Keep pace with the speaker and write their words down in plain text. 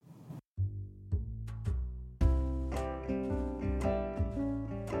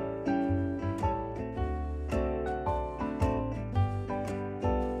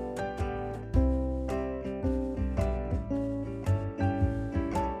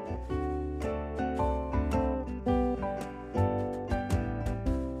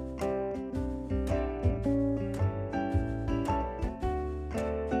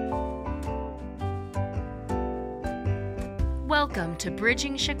Welcome to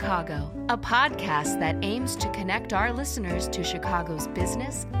Bridging Chicago, a podcast that aims to connect our listeners to Chicago's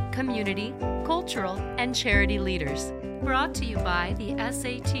business, community, cultural, and charity leaders. Brought to you by the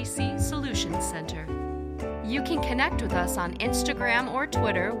SATC Solutions Center. You can connect with us on Instagram or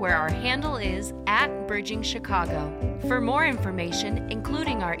Twitter, where our handle is @BridgingChicago. For more information,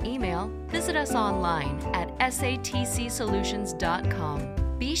 including our email, visit us online at satcsolutions.com.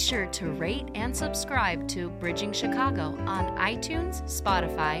 Be sure to rate and subscribe to Bridging Chicago on iTunes,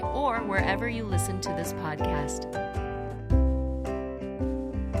 Spotify, or wherever you listen to this podcast.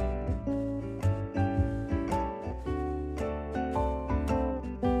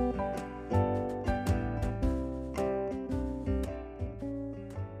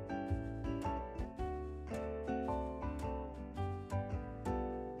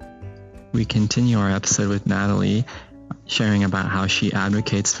 We continue our episode with Natalie, sharing about how she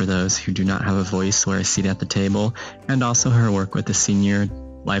advocates for those who do not have a voice or a seat at the table, and also her work with the Senior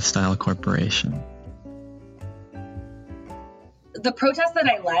Lifestyle Corporation. The protest that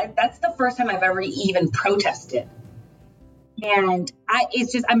I led, that's the first time I've ever even protested. And I'm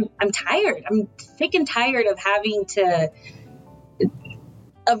tired. I'm sick and tired of having to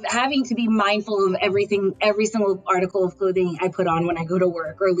be mindful of everything, every single article of clothing I put on when I go to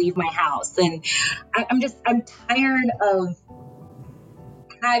work or leave my house. And I'm tired of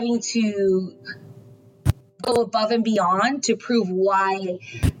having to go above and beyond to prove why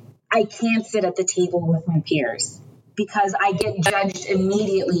I can't sit at the table with my peers, because I get judged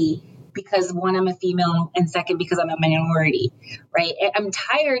immediately because, one, I'm a female, and second, because I'm a minority, right? I'm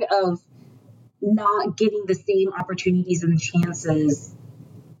tired of not getting the same opportunities and chances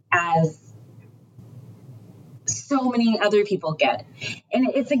as so many other people get. And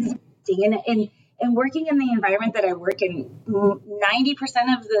it's exhausting. And working in the environment that I work in,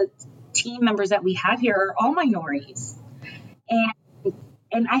 90% of the team members that we have here are all minorities. And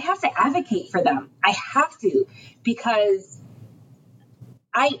I have to advocate for them. I have to, because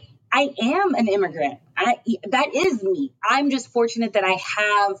I am an immigrant. That is me. I'm just fortunate that I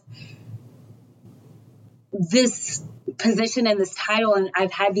have this position and this title, and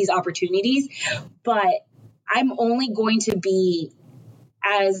I've had these opportunities, but I'm only going to be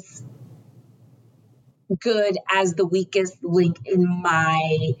as good as the weakest link in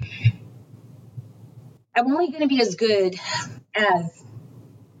I'm only going to be as good as,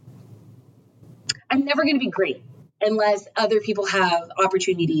 I'm never going to be great unless other people have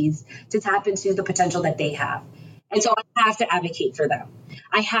opportunities to tap into the potential that they have. And so I have to advocate for them.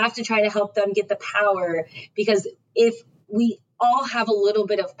 I have to try to help them get the power, because if we all have a little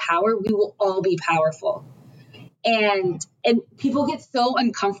bit of power, we will all be powerful. And people get so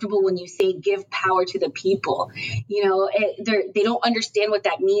uncomfortable when you say give power to the people. They don't understand what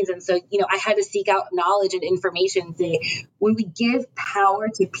that means. And so, I had to seek out knowledge and information and say, when we give power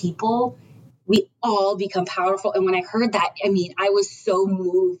to people, we all become powerful. And when I heard that, I was so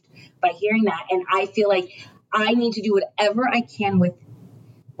moved by hearing that. And I feel like I need to do whatever I can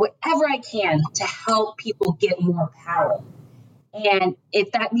to help people get more power. And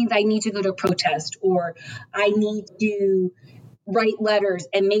if that means I need to go to protest, or I need to write letters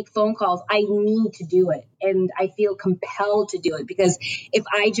and make phone calls, I need to do it. And I feel compelled to do it, because if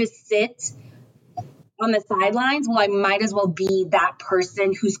I just sit on the sidelines, well, I might as well be that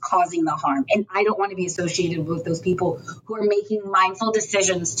person who's causing the harm. And I don't want to be associated with those people who are making mindful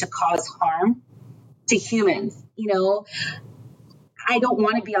decisions to cause harm to humans. I don't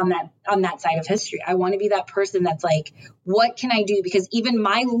want to be on that side of history. I want to be that person that's like, what can I do? Because even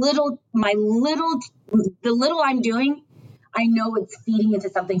the little I'm doing, I know it's feeding into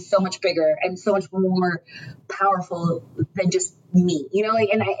something so much bigger and so much more powerful than just me,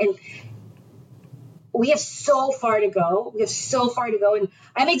 and we have so far to go. And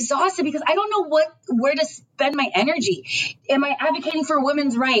I'm exhausted because I don't know where to spend my energy. Am I advocating for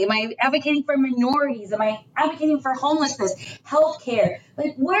women's rights? Am I advocating for minorities? Am I advocating for homelessness, healthcare?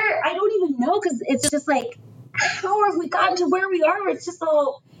 Like, where? I don't even know, because it's just like, how have we gotten to where we are? It's just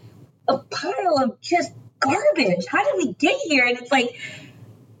all a pile of just garbage. How did we get here? And it's like,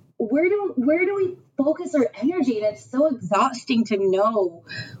 where do we focus our energy? And it's so exhausting to know.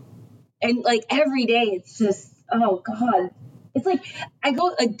 And like every day, it's just, oh God, it's like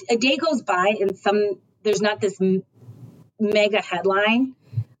a day goes by and there's not this mega headline.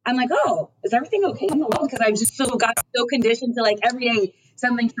 I'm like, oh, is everything okay in the world? Because I've just got so conditioned to, like, every day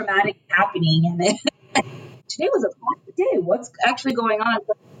something traumatic happening. And then today was a positive day. What's actually going on?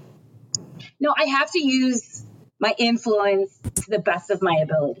 No, I have to use my influence to the best of my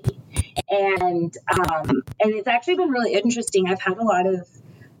ability. And it's actually been really interesting. I've had a lot of,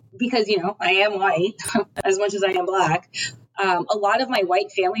 because, I am white as much as I am black. A lot of my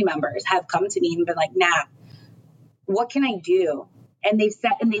white family members have come to me and been like, Nat, what can I do? And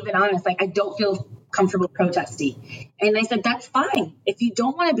they've been honest, like, I don't feel comfortable protesting. And I said, that's fine. If you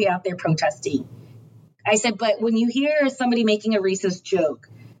don't want to be out there protesting, I said, but when you hear somebody making a racist joke,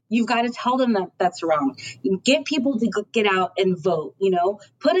 you've got to tell them that that's wrong. You get people to get out and vote,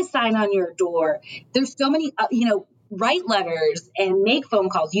 put a sign on your door. There's so many, write letters and make phone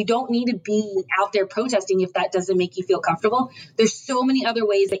calls. You don't need to be out there protesting if that doesn't make you feel comfortable. There's so many other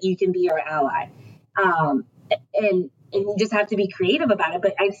ways that you can be our ally. And you just have to be creative about it.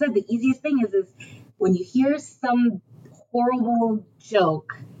 But I said the easiest thing is when you hear some horrible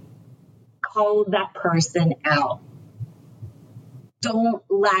joke, call that person out. Don't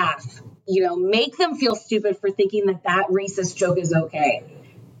laugh. Make them feel stupid for thinking that racist joke is okay.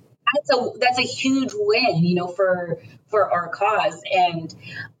 That's a huge win, for our cause. And,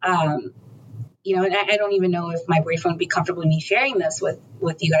 and I don't even know if my boyfriend would be comfortable with me sharing this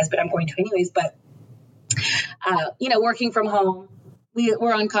with you guys, but I'm going to anyways. But, working from home,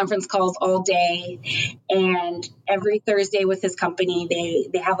 we're on conference calls all day, and every Thursday with his company,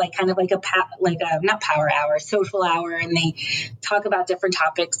 they have not power hour, social hour, and they talk about different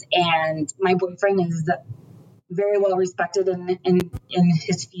topics. And my boyfriend is very well respected in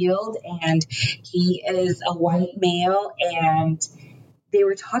his field, and he is a white male, and they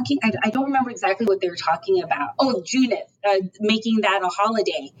were talking, I don't remember exactly what they were talking about. Oh, Juneteenth, making that a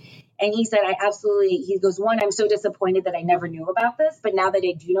holiday. And he said, he goes, one, I'm so disappointed that I never knew about this, but now that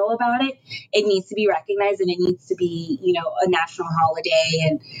I do know about it, it needs to be recognized, and it needs to be, a national holiday,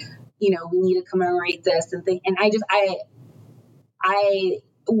 and, we need to commemorate this and thing. And I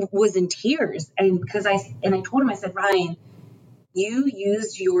was in tears, and I told him, I said, Ryan, you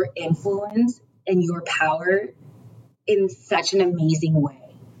used your influence and your power in such an amazing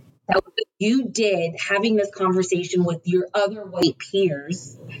way. That what you did, having this conversation with your other white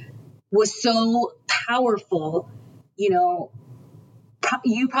peers, was so powerful. You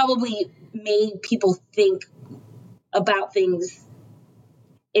probably made people think about things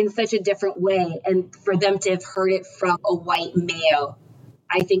in such a different way, and for them to have heard it from a white male,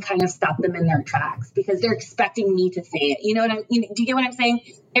 I think kind of stopped them in their tracks, because they're expecting me to say it. Do you get what I'm saying?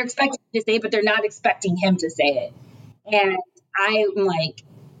 They're expecting me to say it, but they're not expecting him to say it. And I'm like,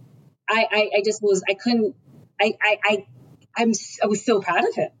 I was so proud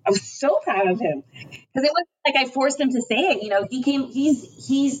of him. I was so proud of him, because it wasn't like I forced him to say it.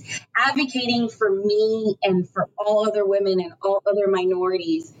 He's advocating for me and for all other women and all other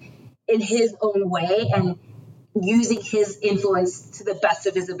minorities in his own way, and using his influence to the best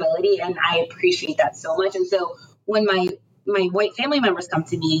of his ability. And I appreciate that so much. And so when my white family members come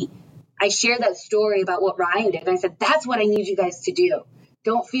to me, I share that story about what Ryan did. And I said, that's what I need you guys to do.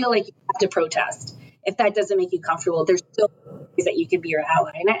 Don't feel like you have to protest. If that doesn't make you comfortable, there's still ways that you can be your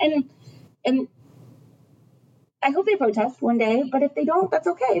ally. And I hope they protest one day, but if they don't, that's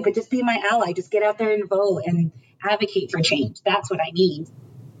okay. But just be my ally. Just get out there and vote and advocate for change. That's what I need.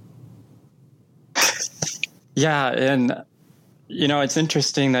 Yeah. And, it's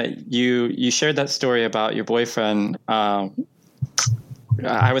interesting that you shared that story about your boyfriend. I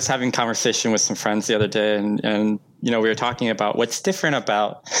was having a conversation with some friends the other day, and we were talking about what's different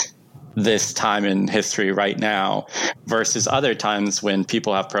about this time in history right now versus other times when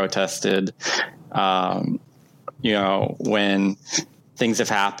people have protested, when things have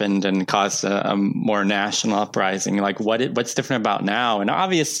happened and caused a more national uprising. Like what's different about now? And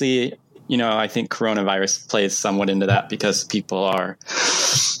obviously, I think coronavirus plays somewhat into that, because people are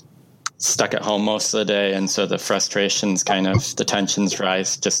stuck at home most of the day. And so the frustrations the tensions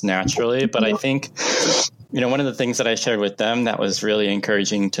rise just naturally. But I think, one of the things that I shared with them that was really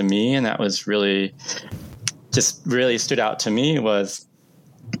encouraging to me, and that was really stood out to me, was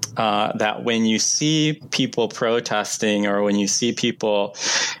that when you see people protesting, or when you see people,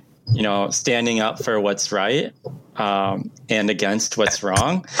 standing up for what's right and against what's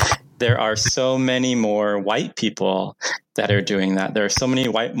wrong, there are so many more white people that are doing that. There are so many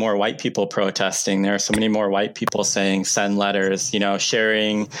more white people protesting. There are so many more white people saying, send letters,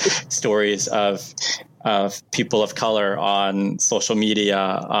 sharing stories of people of color on social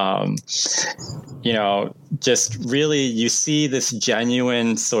media. Just really, you see this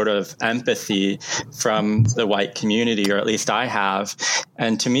genuine sort of empathy from the white community, or at least I have.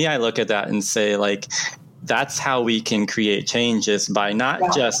 And to me, I look at that and say, that's how we can create change, is by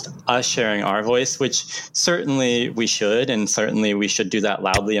not just us sharing our voice, which certainly we should, and certainly we should do that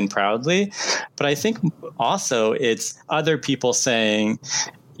loudly and proudly. But I think also it's other people saying,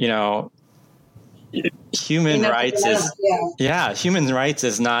 human rights is human rights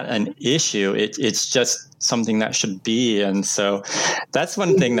is not an issue. It's just something that should be. And so that's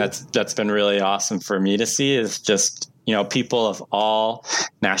one thing that's been really awesome for me to see, is just, people of all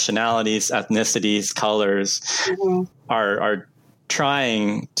nationalities, ethnicities, colors are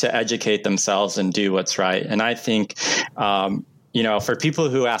trying to educate themselves and do what's right. And I think, for people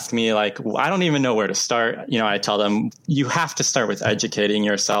who ask me, like, I don't even know where to start, I tell them, you have to start with educating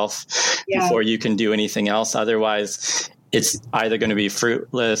yourself before you can do anything else. Otherwise, it's either going to be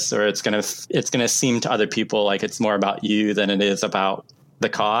fruitless, or it's going to seem to other people like it's more about you than it is about the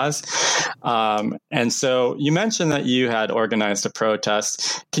cause. And so you mentioned that you had organized a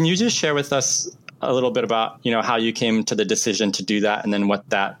protest. Can you just share with us a little bit about, how you came to the decision to do that, and then what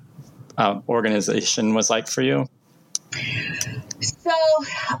that organization was like for you? So,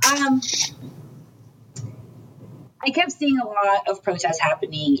 I kept seeing a lot of protests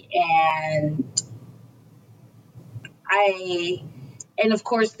happening, and of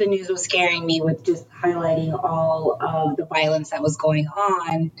course the news was scaring me with just highlighting all of the violence that was going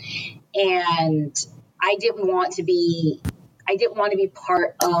on. And I didn't want to be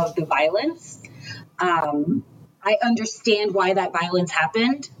part of the violence. I understand why that violence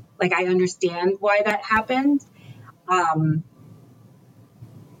happened. Like, I understand why that happened.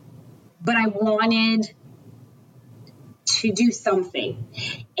 But I wanted to do something.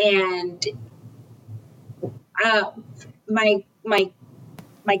 And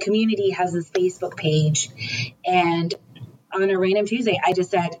my community has this Facebook page, and on a random Tuesday, I just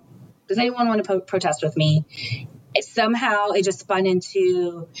said, does anyone want to protest with me? Somehow it just spun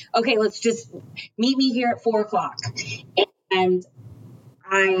into, okay, let's just meet me here at 4:00. And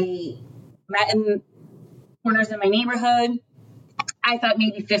I met in corners in my neighborhood. I thought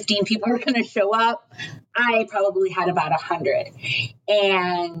maybe 15 people were going to show up. I probably had about 100.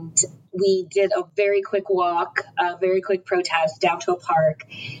 And we did a very quick walk, a very quick protest down to a park.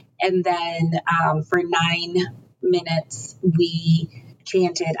 And then for 9 minutes, we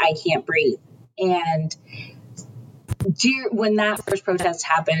chanted, "I can't breathe." And when that first protest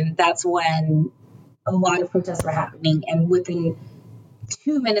happened, that's when a lot of protests were happening. And within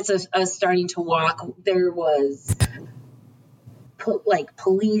 2 minutes of us starting to walk, there was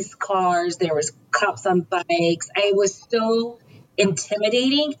police cars, there was cops on bikes. It was so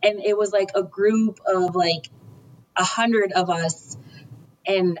intimidating, and it was like a group of 100 of us,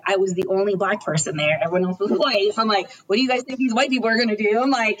 and I was the only Black person there. Everyone else was white. So I'm like, what do you guys think these white people are going to do? I'm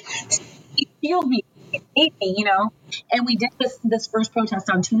like, shield me, hate me, And we did this first protest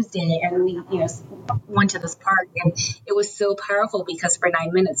on Tuesday, and we went to this park, and it was so powerful because for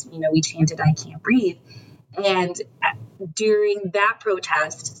 9 minutes, we chanted, "I can't breathe." And during that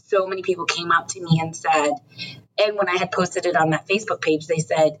protest, so many people came up to me and said, and when I had posted it on that Facebook page, they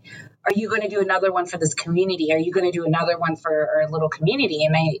said, "Are you going to do another one for this community? Are you going to do another one for our little community?"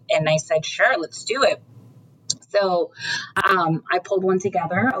 And I said, "Sure, let's do it." So I pulled one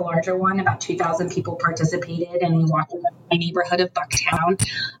together, a larger one. About 2,000 people participated, and we walked in my neighborhood of Bucktown.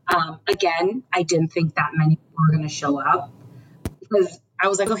 Again, I didn't think that many people were going to show up, because I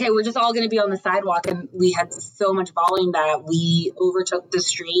was like, okay, we're just all going to be on the sidewalk. And we had so much volume that we overtook the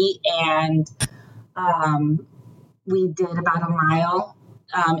street, and we did about a mile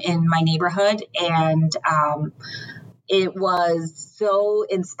in my neighborhood. And it was so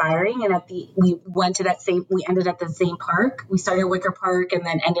inspiring. And we ended at the same park. We started at Wicker Park and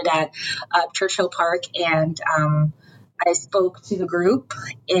then ended at Churchill Park. And I spoke to the group,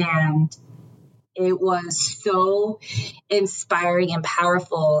 and it was so inspiring and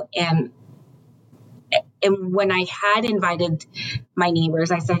powerful. And when I had invited my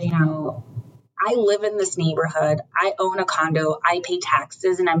neighbors, I said, I live in this neighborhood. I own a condo. I pay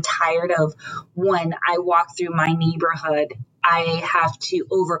taxes, and I'm tired of when I walk through my neighborhood, I have to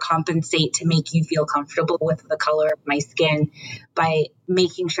overcompensate to make you feel comfortable with the color of my skin by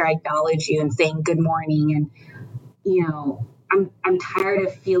making sure I acknowledge you and saying good morning. And, I'm tired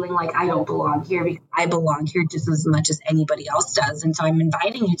of feeling like I don't belong here, because I belong here just as much as anybody else does. And so I'm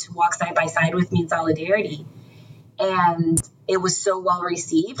inviting you to walk side by side with me in solidarity. And it was so well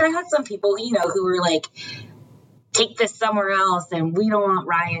received. I had some people, who were like, take this somewhere else, and we don't want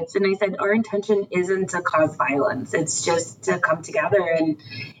riots. And I said, our intention isn't to cause violence. It's just to come together.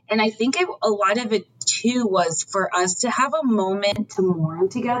 And I think a lot of it too was for us to have a moment to mourn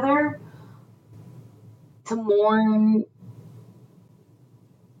together, to mourn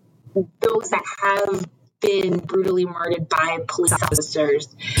those that have been brutally murdered by police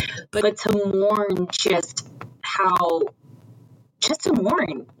officers, but to mourn just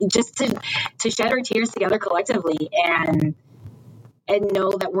to shed our tears together collectively. And and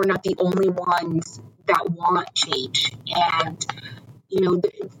know that we're not the only ones that want change. And,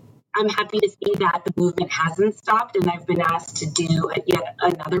 I'm happy to see that the movement hasn't stopped, and I've been asked to do yet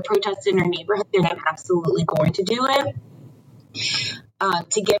another protest in our neighborhood, and I'm absolutely going to do it.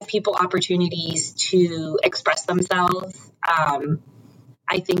 To give people opportunities to express themselves,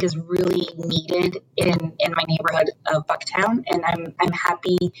 I think is really needed in my neighborhood of Bucktown, and I'm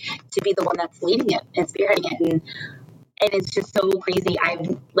happy to be the one that's leading it and spearheading it, and it's just so crazy.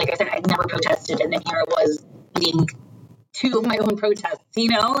 Like I said, I've never protested, and then here I was leading two of my own protests,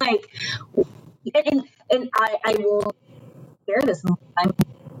 and I will share this time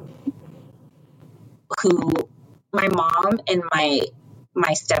who my mom and my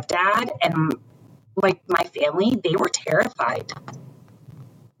stepdad and my family, they were terrified.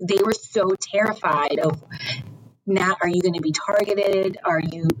 They were so terrified of, Nat, are you going to be targeted? Are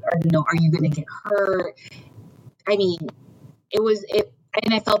you going to get hurt? I mean,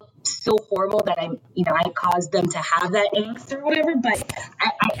 and I felt so horrible that I caused them to have that angst or whatever. But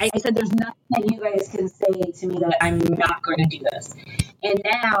I said, there's nothing that you guys can say to me that I'm not going to do this. And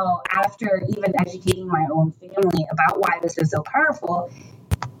now, after even educating my own family about why this is so powerful,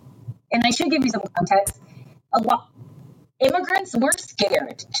 and I should give you some context, immigrants, we're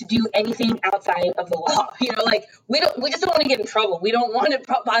scared to do anything outside of the law. We just don't want to get in trouble. We don't want to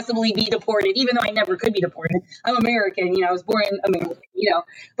possibly be deported, even though I never could be deported. I'm American, I was born American,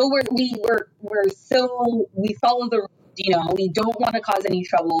 but we follow the rules, we don't want to cause any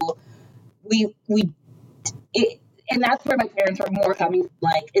trouble. And that's where my parents are more coming from,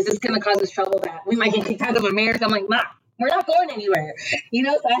 like, is this going to cause us trouble that we might get kicked out of America? I'm like, nah. We're not going anywhere,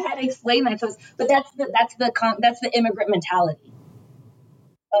 so I had to explain that to us. But that's the immigrant mentality.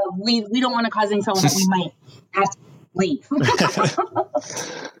 We don't want to cause any trouble that we might have to leave.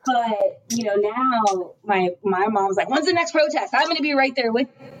 But now my mom's like, when's the next protest? I'm going to be right there with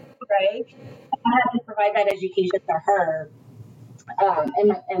you, right? I have to provide that education to her,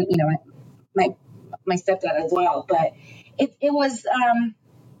 and my stepdad as well. But it was.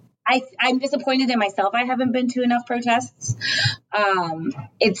 I'm disappointed in myself. I haven't been to enough protests.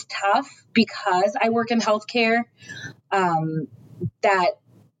 It's tough because I work in healthcare, that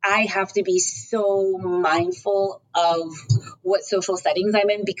I have to be so mindful of what social settings I'm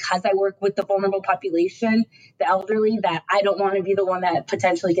in because I work with the vulnerable population, the elderly, that I don't want to be the one that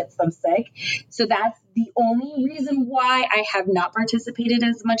potentially gets them sick. So that's the only reason why I have not participated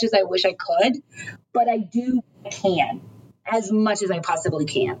as much as I wish I could, but I can. As much as I possibly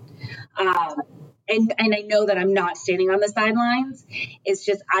can. And I know that I'm not standing on the sidelines. It's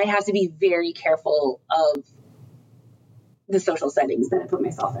just I have to be very careful of the social settings that I put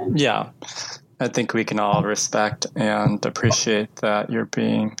myself in. Yeah. I think we can all respect and appreciate that you're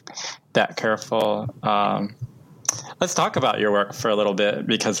being that careful. Let's talk about your work for a little bit,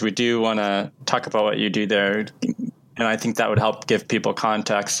 because we do want to talk about what you do there. And I think that would help give people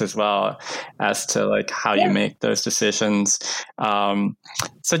context as well as to how you make those decisions.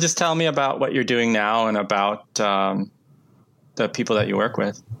 So just tell me about what you're doing now and about the people that you work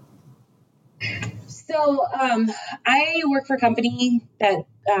with. So I work for a company that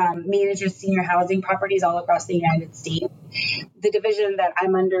manages senior housing properties all across the United States. The division that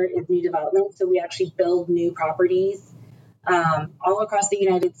I'm under is new development. So we actually build new properties all across the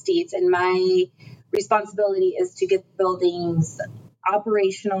United States. And my responsibility is to get buildings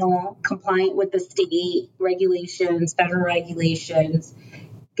operational, compliant with the state regulations, federal regulations,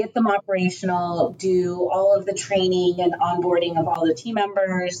 get them operational, do all of the training and onboarding of all the team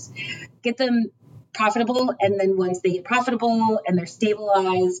members, get them profitable. And then once they get profitable and they're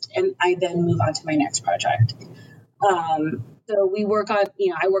stabilized, and I then move on to my next project. So we work on,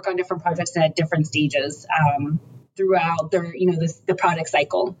 I work on different projects at different stages throughout the product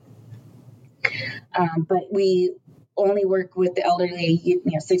cycle. But we only work with the elderly,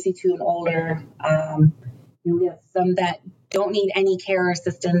 62 and older. We have some that don't need any care or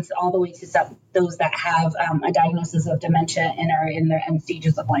assistance, all the way to those that have a diagnosis of dementia and are in their end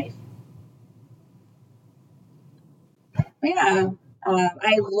stages of life. Yeah.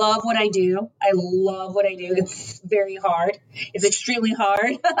 I love what I do. It's very hard. It's extremely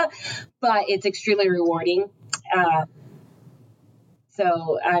hard, but it's extremely rewarding.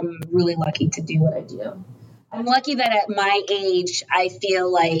 So I'm really lucky to do what I do. I'm lucky that at my age, I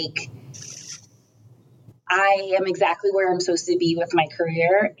feel like I am exactly where I'm supposed to be with my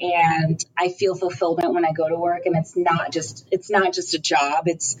career, and I feel fulfillment when I go to work. And it's not just a job.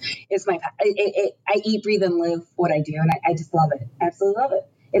 It's my I eat, breathe, and live what I do, and I just love it. Absolutely love it.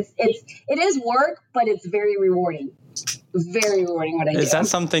 It is work, but it's very rewarding. very rewarding what I do. Is that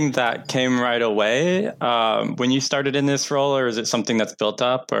something that came right away when you started in this role, or is it something that's built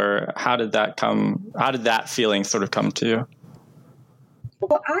up, or how did that feeling sort of come to you?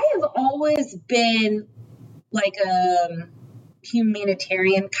 Well, I have always been like a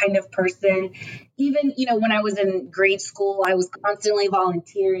humanitarian kind of person. Even, when I was in grade school, I was constantly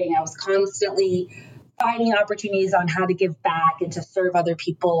volunteering. I was constantly finding opportunities on how to give back and to serve other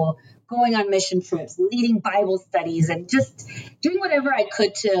people, going on mission trips, leading Bible studies, and just doing whatever I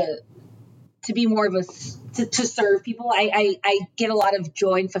could to be more of to serve people. I get a lot of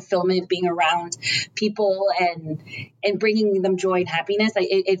joy and fulfillment being around people and bringing them joy and happiness.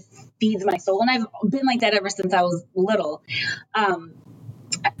 It feeds my soul, and I've been like that ever since I was little.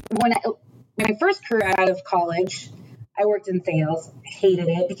 When my first career out of college, I worked in sales, hated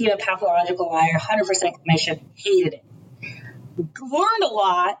it, became a pathological liar, 100% commission, hated it. Learned a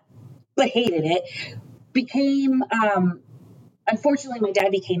lot, but hated it. Unfortunately, my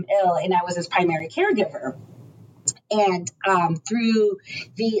dad became ill, and I was his primary caregiver. And through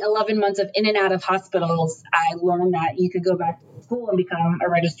the 11 months of in and out of hospitals, I learned that you could go back to school and become a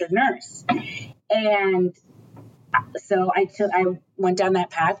registered nurse. And so I went down that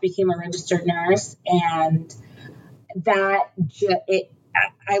path, became a registered nurse, and I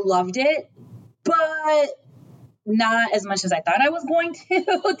loved it, but not as much as I thought I was going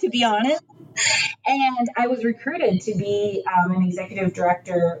to be honest. And I was recruited to be an executive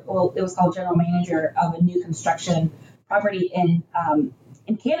director. Well, it was called general manager of a new construction property in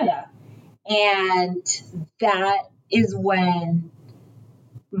Canada. And that is when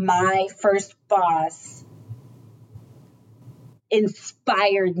my first boss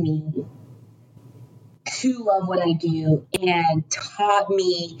inspired me to love what I do and taught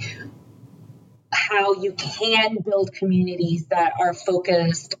me how you can build communities that are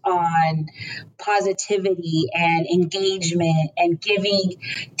focused on positivity and engagement and giving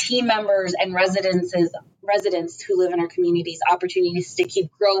team members and residents who live in our communities opportunities to keep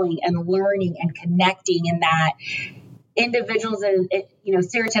growing and learning and connecting, and that individuals and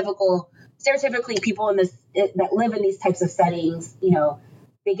stereotypically people that live in these types of settings,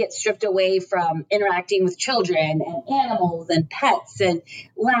 they get stripped away from interacting with children and animals and pets and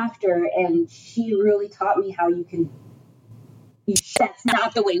laughter. And she really taught me how that's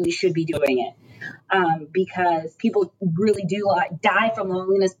not the way we should be doing it. Because people really do die from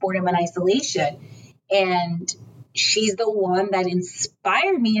loneliness, boredom, and isolation. And she's the one that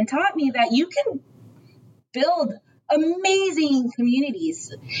inspired me and taught me that you can build amazing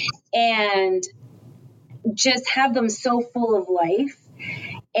communities and just have them so full of life.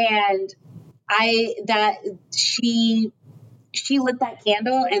 And she lit that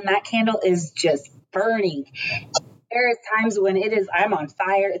candle, and that candle is just burning. There are times when I'm on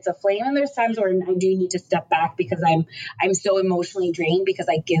fire, it's a flame, and there's times where I do need to step back because I'm so emotionally drained because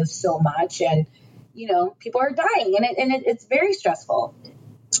I give so much, and people are dying, and it's very stressful.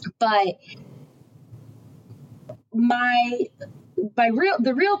 But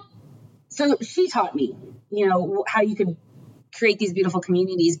so she taught me, how you could create these beautiful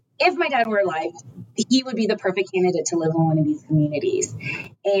communities. If my dad were alive, he would be the perfect candidate to live in one of these communities.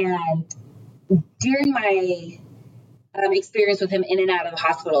 And during my experience with him in and out of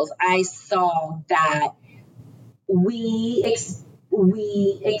hospitals, I saw that we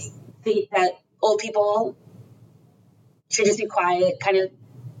think that old people should just be quiet, kind of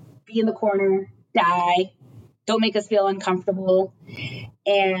be in the corner, die, don't make us feel uncomfortable.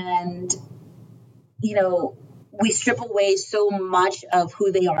 And, we strip away so much of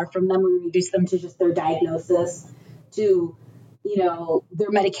who they are from them. We reduce them to just their diagnosis, to,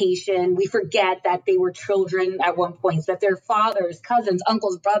 their medication. We forget that they were children at one point, that they're fathers, cousins,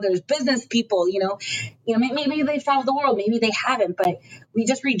 uncles, brothers, business people, maybe they've traveled the world, maybe they haven't, but we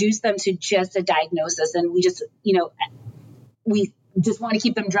just reduce them to just a diagnosis. And we just, we just want to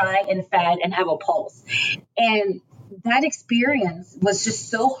keep them dry and fed and have a pulse. And that experience was just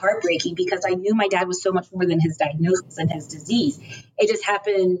so heartbreaking because I knew my dad was so much more than his diagnosis and his disease. It just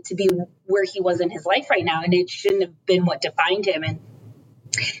happened to be where he was in his life right now, and it shouldn't have been what defined him. And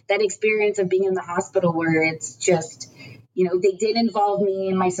that experience of being in the hospital where it's just, they did involve me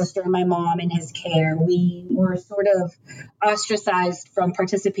and my sister and my mom in his care. We were sort of ostracized from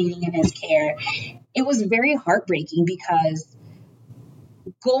participating in his care. It was very heartbreaking because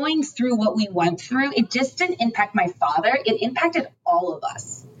going through what we went through, it just didn't impact my father. It impacted all of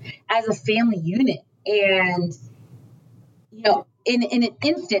us as a family unit. And, in an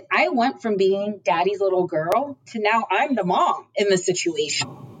instant, I went from being daddy's little girl to now I'm the mom in the situation.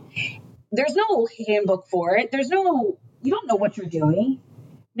 There's no handbook for it. You don't know what you're doing,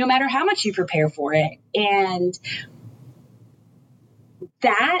 no matter how much you prepare for it. And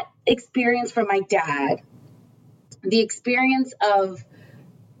that experience from my dad, the experience of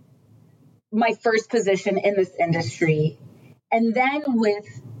my first position in this industry, and then with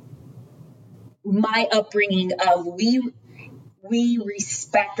my upbringing of we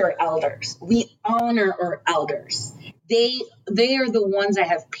respect our elders, we honor our elders. They are the ones that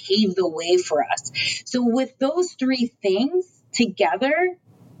have paved the way for us. So with those three things together,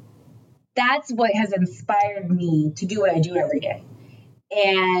 that's what has inspired me to do what I do every day.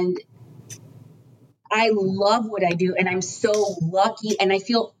 And I love what I do, and I'm so lucky, and I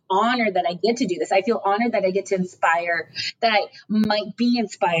feel honored that I get to do this. I feel honored that I get to inspire, that I might be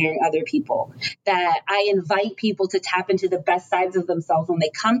inspiring other people, that I invite people to tap into the best sides of themselves when they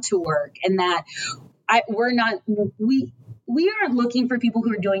come to work, and that we aren't looking for people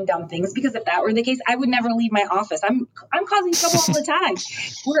who are doing dumb things, because if that were the case, I would never leave my office. I'm causing trouble all the time.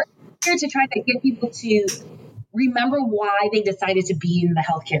 We're here to try to get people to remember why they decided to be in the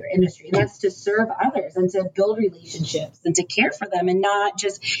healthcare industry. And that's to serve others and to build relationships and to care for them, and not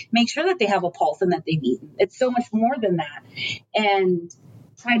just make sure that they have a pulse and that they've eaten. It's so much more than that. And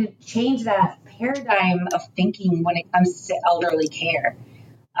try to change that paradigm of thinking when it comes to elderly care.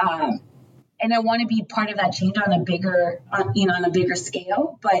 And I want to be part of that change on a bigger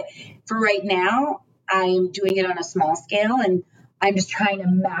scale. But for right now, I am doing it on a small scale, and I'm just trying to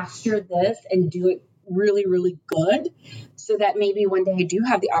master this and do it really, really good, so that maybe one day I do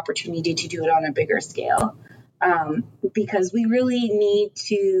have the opportunity to do it on a bigger scale, because we really need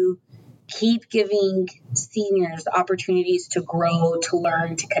to keep giving seniors opportunities to grow, to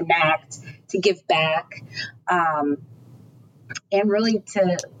learn, to connect, to give back, and really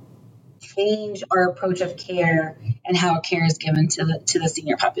to change our approach of care and how care is given to the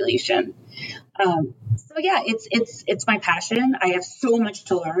senior population. So yeah, it's my passion. I have so much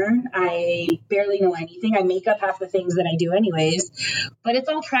to learn. I barely know anything. I make up half the things that I do anyways, but it's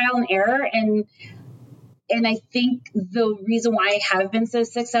all trial and error. And I think the reason why I have been so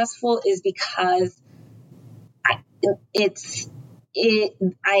successful is because I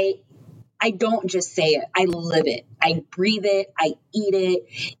don't just say it. I live it. I breathe it. I eat it.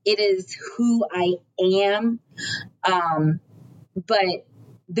 It is who I am. But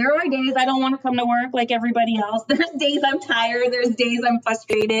there are days I don't want to come to work like everybody else. There's days I'm tired. There's days I'm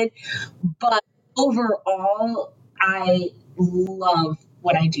frustrated. But overall, I love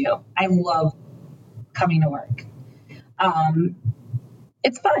what I do. I love coming to work.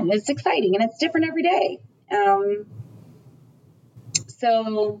 It's fun. It's exciting, and it's different every day.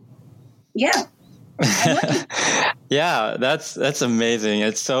 So yeah. Yeah, that's amazing.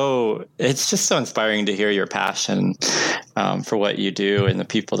 It's just so inspiring to hear your passion for what you do and the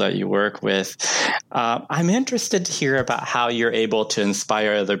people that you work with. I'm interested to hear about how you're able to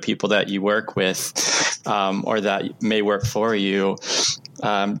inspire other people that you work with, or that may work for you.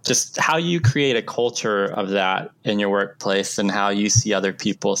 Just how you create a culture of that in your workplace, and how you see other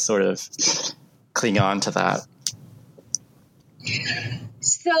people sort of cling on to that.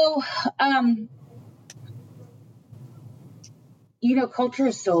 So, culture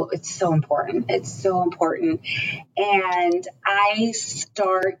is so important. It's so important. And I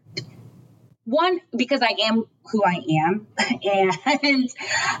start, one, because I am who I am, and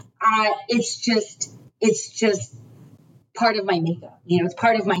it's just part of my makeup. It's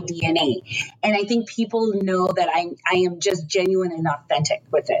part of my DNA. And I think people know that I am just genuine and authentic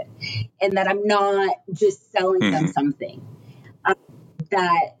with it, and that I'm not just selling them something.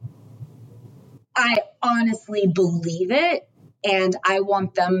 That I honestly believe it, and I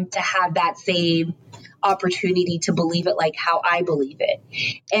want them to have that same opportunity to believe it like how I believe it.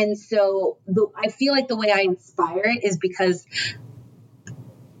 And so I feel like the way I inspire it is because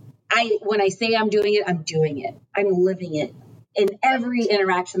when I say I'm doing it, I'm doing it. I'm living it. In every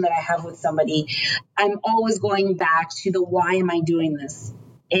interaction that I have with somebody, I'm always going back to the why am I doing this,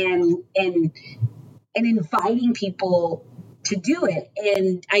 and inviting people to do it.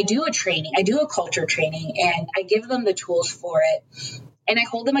 And I do a culture training, and I give them the tools for it. And I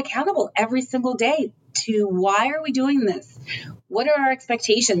hold them accountable every single day to why are we doing this? What are our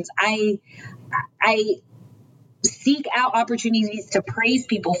expectations? I seek out opportunities to praise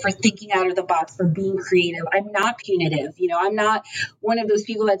people for thinking out of the box, for being creative. I'm not punitive. I'm not one of those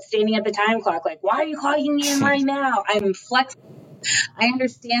people that's standing at the time clock like, why are you clocking me in right now? I'm flexible. I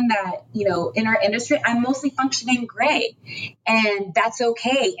understand that, in our industry, I'm mostly functioning gray, and that's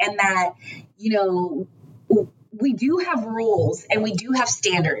okay. And that, we do have rules, and we do have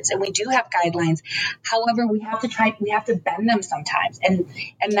standards, and we do have guidelines. However, we have to bend them sometimes, and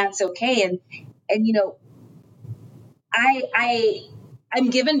that's okay. And I'm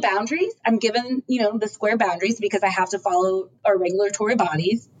given boundaries. I'm given, the square boundaries because I have to follow our regulatory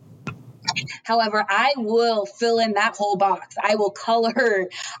bodies. However, I will fill in that whole box. I will color,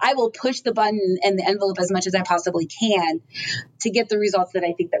 I will push the button and the envelope as much as I possibly can to get the results that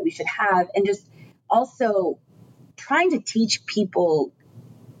I think that we should have. And just also trying to teach people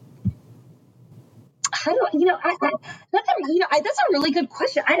how do that's a really good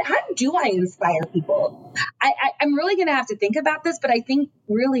question. How do I inspire people? I'm really going to have to think about this, but I think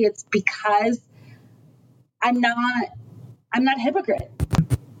really it's because I'm not a hypocrite.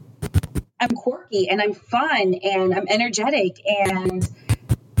 I'm quirky and I'm fun and I'm energetic and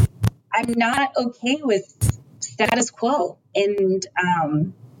I'm not okay with status quo. And,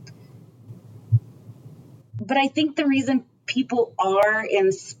 but I think the reason people are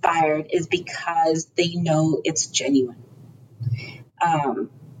inspired is because they know it's genuine.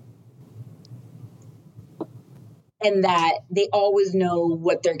 And that they always know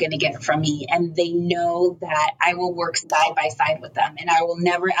what they're going to get from me. And they know that I will work side by side with them. And I will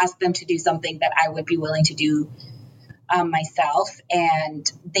never ask them to do something that I would be willing to do myself.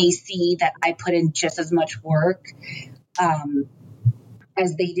 And they see that I put in just as much work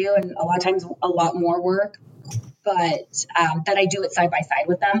as they do. And a lot of times a lot more work. But that I do it side by side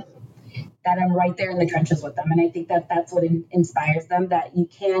with them. That I'm right there in the trenches with them. And I think that that's what inspires them, that you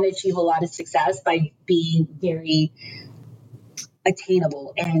can achieve a lot of success by being very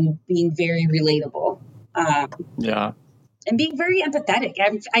attainable and being very relatable. And being very empathetic.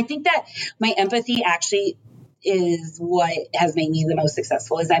 I think that my empathy actually is what has made me the most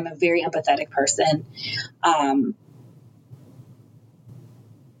successful, is I'm a very empathetic person.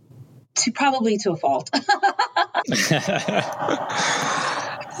 To a fault.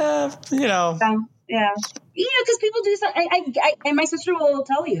 Yeah. Because people do. I and my sister will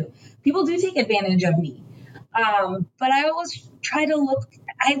tell you, people do take advantage of me. But I always try to look.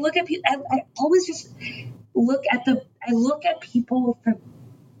 I look at people. I always just look at people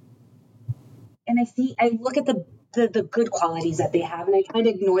and I look at the good qualities that they have, and I try to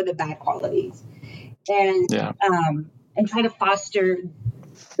ignore the bad qualities, and try to foster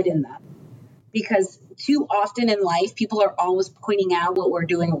it in them. Because too often in life, people are always pointing out what we're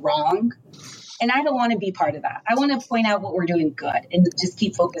doing wrong. And I don't want to be part of that. I want to point out what we're doing good and just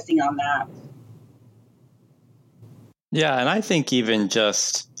keep focusing on that. Yeah. And I think even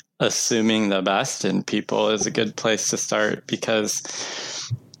just assuming the best in people is a good place to start,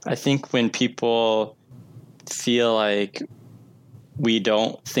 because I think when people feel like we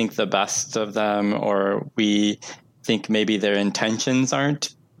don't think the best of them, or we think maybe their intentions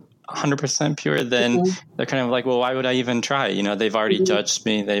aren't 100% pure, then they're kind of like, well, why would I even try? They've already judged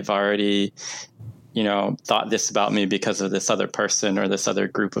me. They've already, thought this about me because of this other person or this other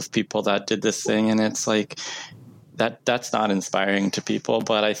group of people that did this thing. And it's like, that's not inspiring to people.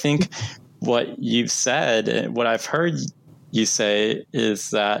 But I think what you've said, what I've heard you say,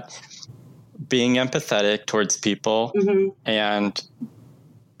 is that being empathetic towards people and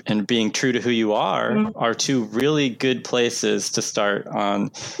being true to who you are two really good places to start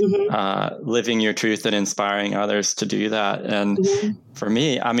on living your truth and inspiring others to do that. And for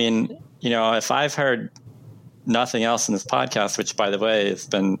me, I mean, if I've heard nothing else in this podcast, which by the way, it's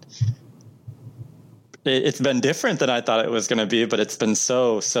been different than I thought it was going to be, but it's been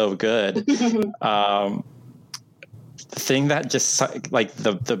so good. The thing that just like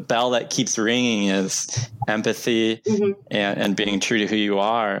the bell that keeps ringing is empathy and being true to who you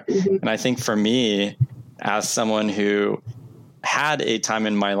are. And I think for me, as someone who had a time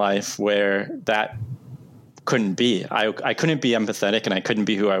in my life where that couldn't be, I couldn't be empathetic and I couldn't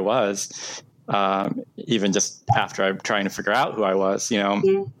be who I was, even just after I'm trying to figure out who I was,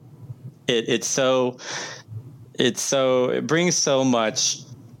 it brings so much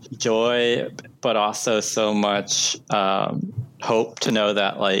joy, but also so much hope to know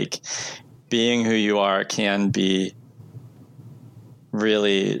that like being who you are can be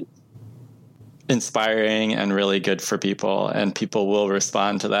really inspiring and really good for people, and people will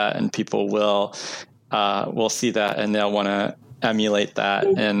respond to that, and people will see that, and they'll want to emulate that,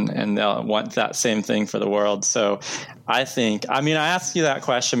 and they'll want that same thing for the world. So I asked you that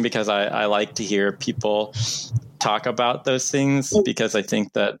question because I like to hear people talk about those things, because I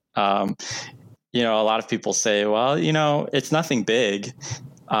think that, a lot of people say, well, it's nothing big,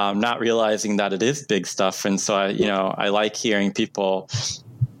 not realizing that it is big stuff. And so I like hearing people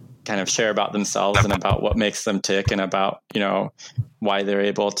kind of share about themselves and about what makes them tick, and about, why they're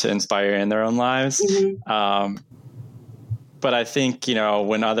able to inspire in their own lives. But I think,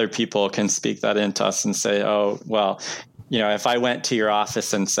 when other people can speak that into us and say, oh, well, if I went to your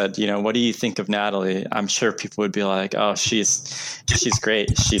office and said, what do you think of Natalie? I'm sure people would be like, oh, she's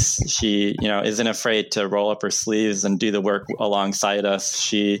great. She isn't afraid to roll up her sleeves and do the work alongside us.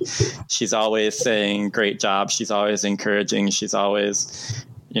 She's always saying great job. She's always encouraging. She's always,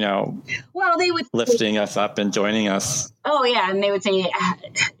 well, they would lifting us up and joining us. Oh yeah. And they would say,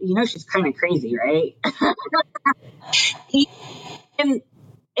 she's kind of crazy, right? and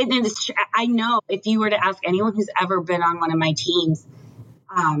I know if you were to ask anyone who's ever been on one of my teams,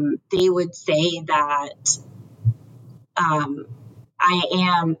 they would say that I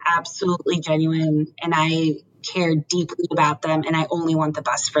am absolutely genuine and I care deeply about them and I only want the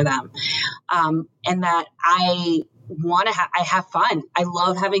best for them. And that I have fun. I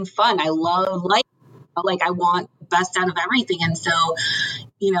love having fun. I love life. Like I want the best out of everything. And so,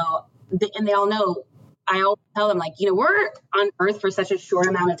 and they all know, I always tell them like, we're on earth for such a short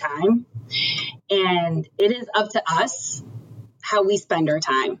amount of time and it is up to us how we spend our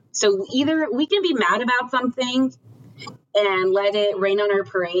time. So either we can be mad about something and let it rain on our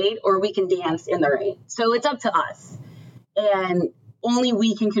parade, or we can dance in the rain. So it's up to us. And only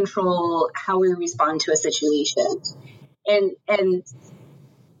we can control how we respond to a situation. And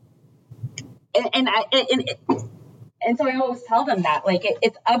so I always tell them that, like,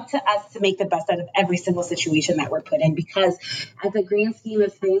 it's up to us to make the best out of every single situation that we're put in, because at the grand scheme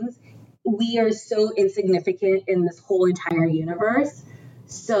of things, we are so insignificant in this whole entire universe.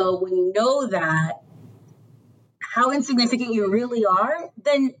 So when you know that, how insignificant you really are,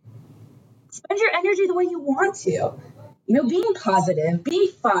 then spend your energy the way you want to. Being positive, being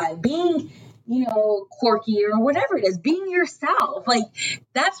fun, being quirky or whatever it is, being yourself. Like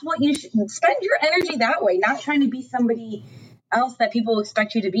that's what you should spend your energy that way, not trying to be somebody else that people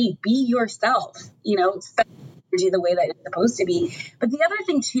expect you to be. Be yourself, spend energy the way that it's supposed to be. But the other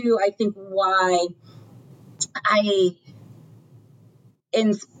thing too, I think why I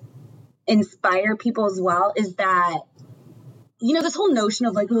inspire people as well is that, this whole notion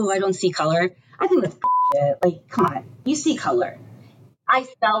of like, oh, I don't see color. I think that's bullshit. Like, come on, you see color. I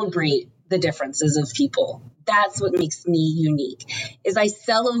celebrate the differences of people. That's what makes me unique, is I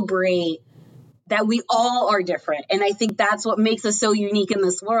celebrate that we all are different. And I think that's what makes us so unique in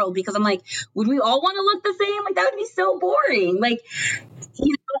this world, because I'm like, would we all want to look the same? Like, that would be so boring. Like,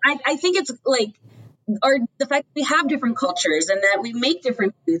 I think it's like, the fact that we have different cultures and that we make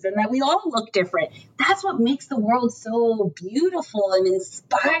different foods and that we all look different. That's what makes the world so beautiful and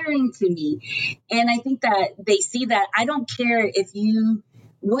inspiring to me. And I think that they see that. I don't care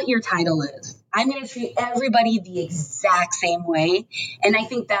what your title is. I'm going to treat everybody the exact same way. And I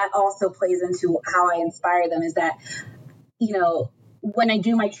think that also plays into how I inspire them, is that, when I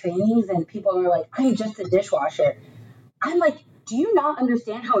do my trainings and people are like, I'm just a dishwasher, I'm like, do you not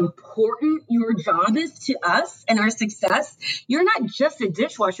understand how important your job is to us and our success? You're not just a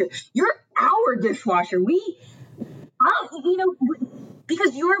dishwasher. You're our dishwasher.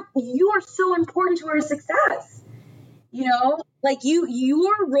 Because you are so important to our success. Like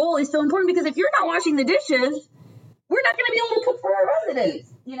your role is so important, because if you're not washing the dishes, we're not going to be able to cook for our residents.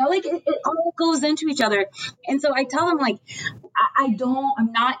 It all goes into each other. And so I tell them, like, I'm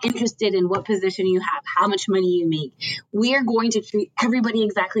not interested in what position you have, how much money you make. We are going to treat everybody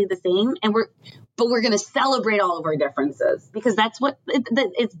exactly the same. But we're going to celebrate all of our differences, because that's what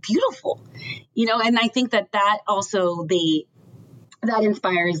it's beautiful, and I think that also that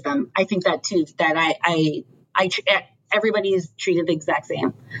inspires them. I think that too, that everybody is treated the exact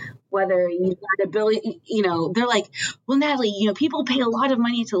same. Whether you've got a billion, they're like, well, Natalie, people pay a lot of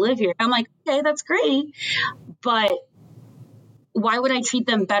money to live here. I'm like, okay, that's great. But why would I treat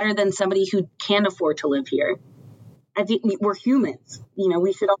them better than somebody who can't afford to live here? I think we're humans.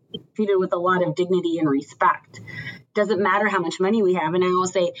 We should all be treated with a lot of dignity and respect. Doesn't matter how much money we have. And I will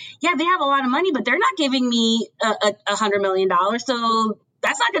say, yeah, they have a lot of money, but they're not giving me $100 million. So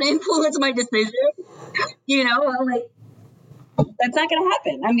that's not going to influence my decision. That's not going to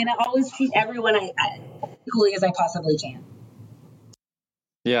happen. I'm going to always treat everyone equally as I possibly can.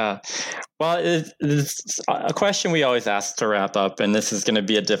 Yeah. Well, it's a question we always ask to wrap up, and this is going to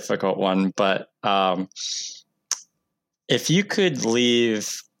be a difficult one, but if you could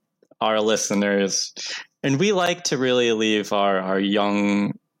leave our listeners, and we like to really leave our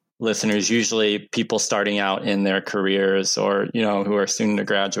young listeners, usually people starting out in their careers or, who are soon to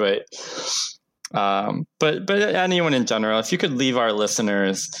graduate. But anyone in general, if you could leave our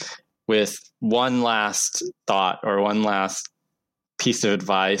listeners with one last thought or one last piece of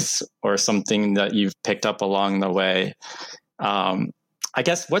advice or something that you've picked up along the way, I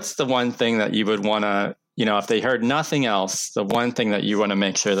guess what's the one thing that you would want to, if they heard nothing else, the one thing that you want to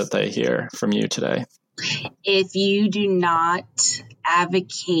make sure that they hear from you today? If you do not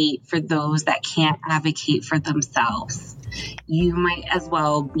advocate for those that can't advocate for themselves, you might as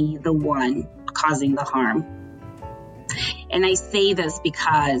well be the one causing the harm. And I say this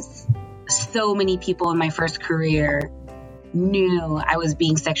because so many people in my first career knew I was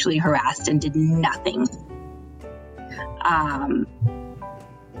being sexually harassed and did nothing.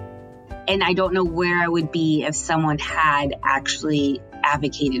 And I don't know where I would be if someone had actually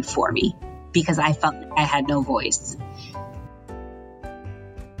advocated for me, because I felt like I had no voice.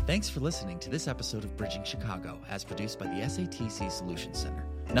 Thanks for listening to this episode of Bridging Chicago, as produced by the SATC Solutions Center.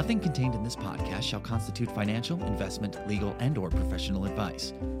 Nothing contained in this podcast shall constitute financial, investment, legal, and/or professional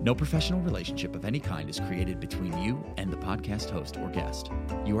advice. No professional relationship of any kind is created between you and the podcast host or guest.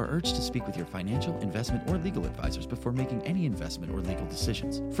 You are urged to speak with your financial, investment, or legal advisors before making any investment or legal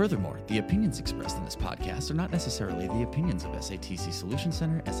decisions. Furthermore, the opinions expressed in this podcast are not necessarily the opinions of SATC Solutions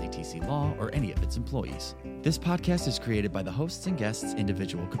Center, SATC Law, or any of its employees. This podcast is created by the hosts and guests'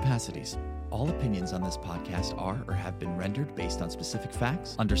 individual capacities. All opinions on this podcast are or have been rendered based on specific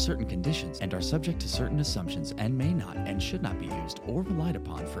facts, under certain conditions, and are subject to certain assumptions and may not and should not be used or relied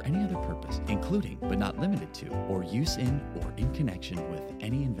upon for any other purpose, including but not limited to, or use in or in connection with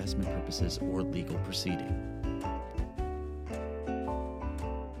any investment purposes or legal proceeding.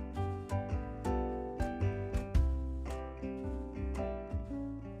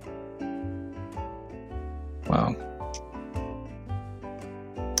 Wow.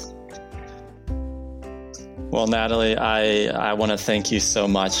 Well, Natalie, I want to thank you so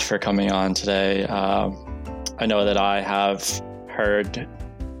much for coming on today. I know that I have heard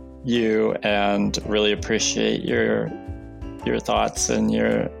you and really appreciate your thoughts and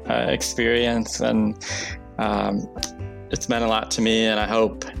your experience, and it's meant a lot to me, and I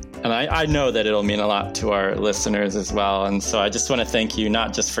hope, and I know that it'll mean a lot to our listeners as well. And so I just want to thank you,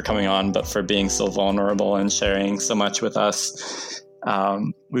 not just for coming on, but for being so vulnerable and sharing so much with us.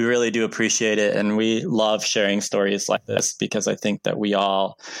 We really do appreciate it, and we love sharing stories like this because I think that we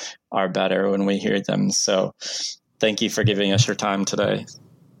all are better when we hear them. So thank you for giving us your time today.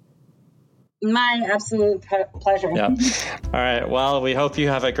 My absolute pleasure. Yeah. All right. Well, we hope you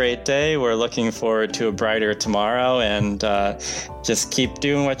have a great day. We're looking forward to a brighter tomorrow, and just keep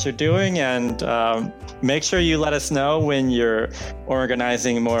doing what you're doing, and make sure you let us know when you're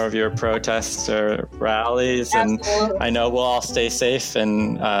organizing more of your protests or rallies. Absolutely. And I know we'll all stay safe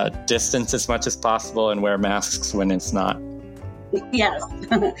and distance as much as possible and wear masks when it's not. Yes,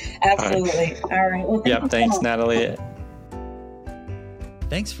 absolutely. All right. Well, Thanks, Natalie.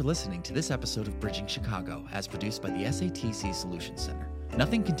 Thanks for listening to this episode of Bridging Chicago, as produced by the SATC Solutions Center.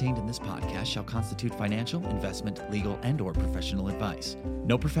 Nothing contained in this podcast shall constitute financial, investment, legal, and/or professional advice.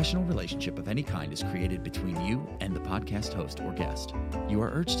 No professional relationship of any kind is created between you and the podcast host or guest. You are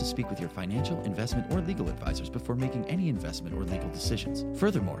urged to speak with your financial, investment, or legal advisors before making any investment or legal decisions.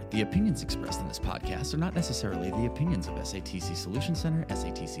 Furthermore, the opinions expressed in this podcast are not necessarily the opinions of SATC Solutions Center,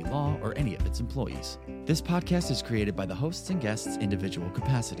 SATC Law, or any of its employees. This podcast is created by the hosts and guests' individual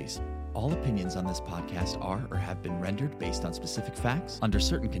capacities. All opinions on this podcast are or have been rendered based on specific facts, under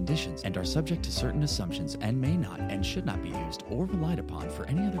certain conditions, and are subject to certain assumptions and may not and should not be used or relied upon for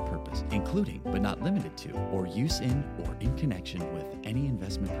any other purpose, including but not limited to, or use in or in connection with any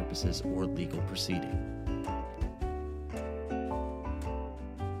investment purposes or legal proceeding.